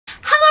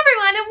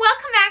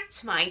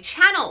to my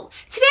channel.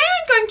 Today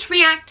I'm going to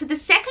react to the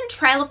second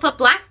trailer for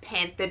Black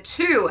Panther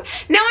 2.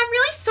 Now I'm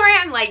really sorry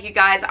I'm late, you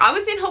guys. I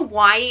was in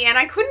Hawaii and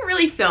I couldn't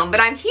really film, but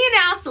I'm here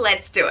now, so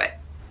let's do it.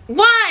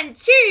 1,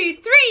 2,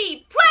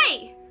 3,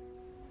 play!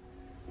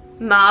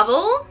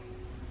 Marvel.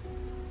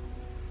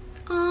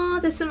 Oh,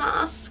 there's a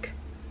mask.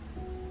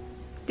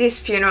 This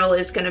funeral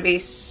is gonna be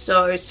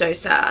so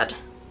sad.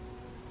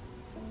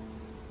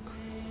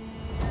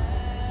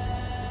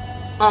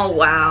 Oh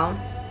wow.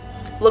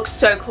 Looks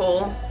so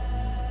cool.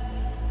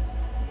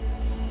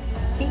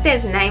 I think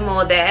there's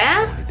Namor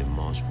there. Only the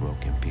most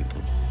broken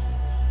people.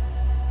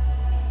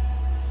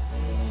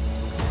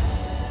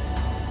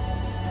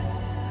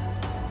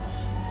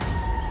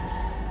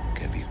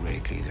 Can be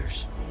great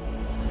leaders.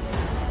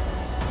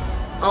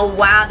 Oh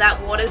wow,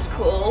 that water's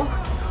cool.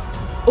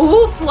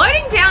 Ooh,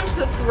 floating down to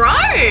the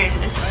throne.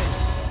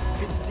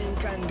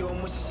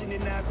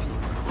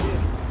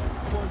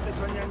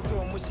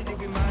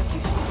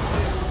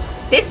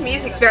 This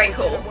music's very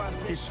cool.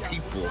 His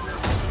people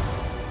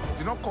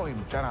did not call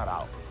him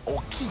general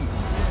or king.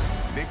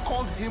 They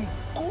called him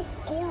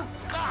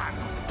Kukulkan.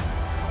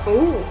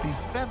 Ooh. The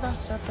feather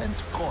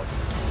serpent god.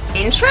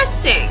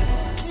 Interesting.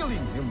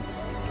 Killing him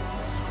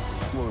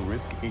will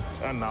risk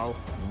eternal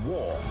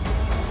war.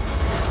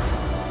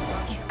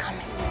 He's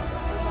coming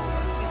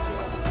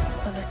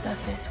for the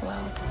surface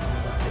world.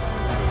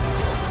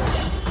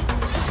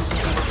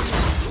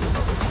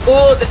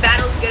 Oh, the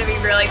battle's gonna be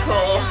really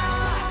cool.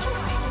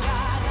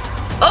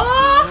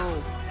 Oh!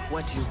 Know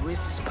what you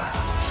whisper.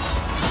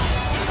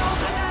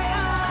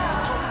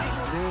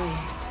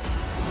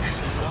 They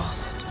have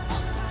lost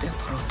their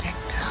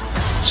protector.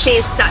 She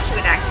is such a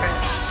good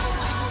actress.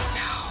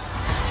 Now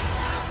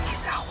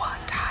is our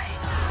time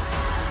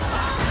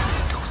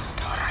to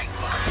strike.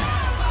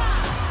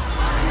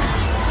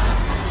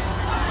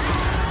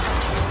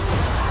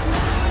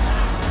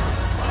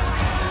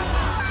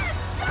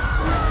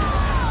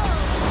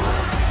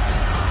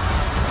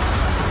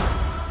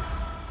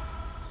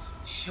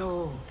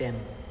 Show them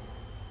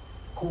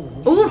who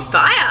we Ooh, are.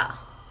 fire!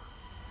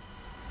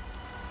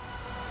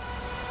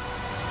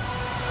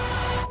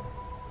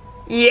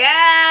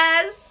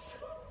 Yes!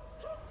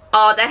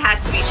 Oh, that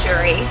has to be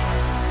Shuri.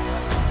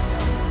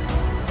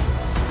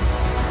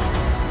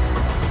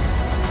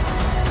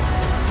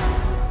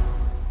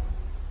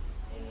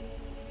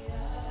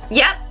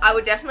 Yep, I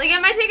would definitely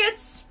get my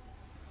tickets.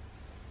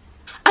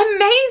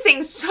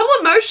 Amazing, so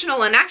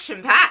emotional and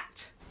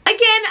action-packed.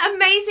 Again,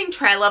 amazing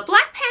trailer.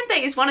 Black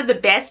Panther is one of the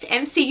best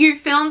MCU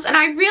films and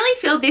I really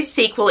feel this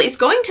sequel is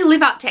going to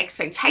live up to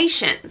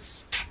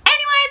expectations.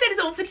 Anyway, that is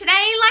all for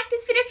today. Like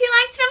this video if you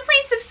liked it and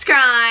please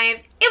subscribe.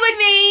 It would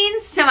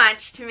mean so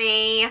much to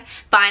me.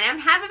 Bye now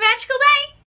and have a magical day.